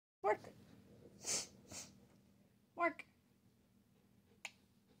Mork. Mork.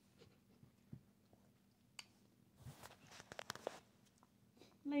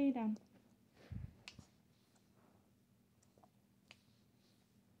 Lay down.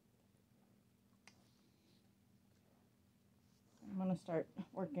 I'm going to start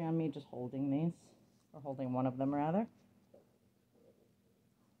working on me just holding these, or holding one of them rather.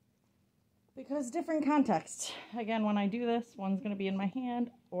 Because different context. Again, when I do this, one's going to be in my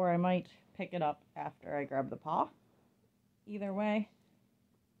hand, or I might pick it up after I grab the paw. Either way,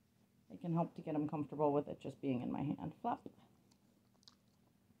 it can help to get them comfortable with it just being in my hand. Flop. Yes.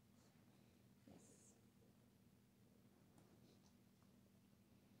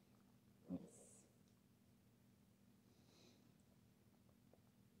 Yes.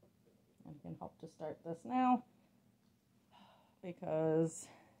 And it can help to start this now, because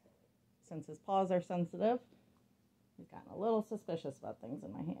since his paws are sensitive, he's gotten a little suspicious about things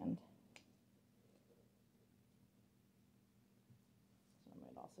in my hand. So I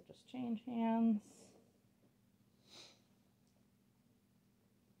might also just change hands.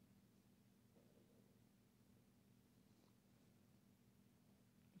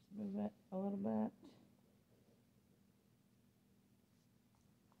 Just move it a little bit.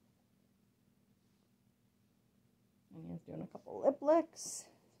 And he's doing a couple lip licks.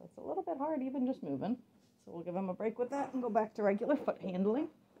 So it's a little bit hard even just moving. So we'll give him a break with that and go back to regular foot handling.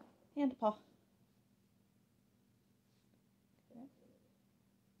 Hand paw. Okay.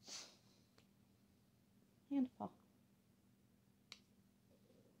 Hand paw.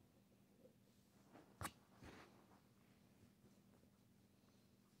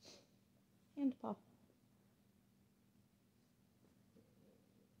 Hand paw.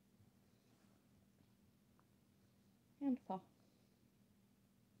 Hand paw.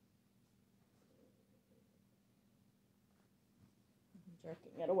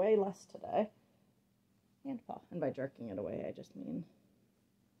 Jerking it away less today. Hand paw. And by jerking it away, I just mean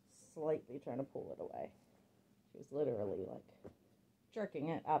slightly trying to pull it away. She was literally like jerking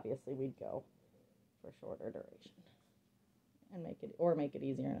it. Obviously, we'd go for shorter duration and make it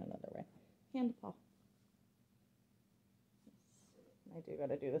easier in another way. Hand paw. Yes. I do got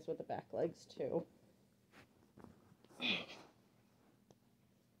to do this with the back legs too.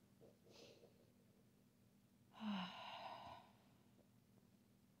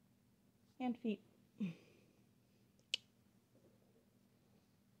 Hand, feet.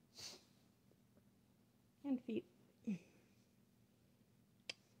 Hand, feet.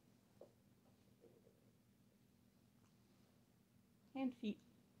 Hand, feet.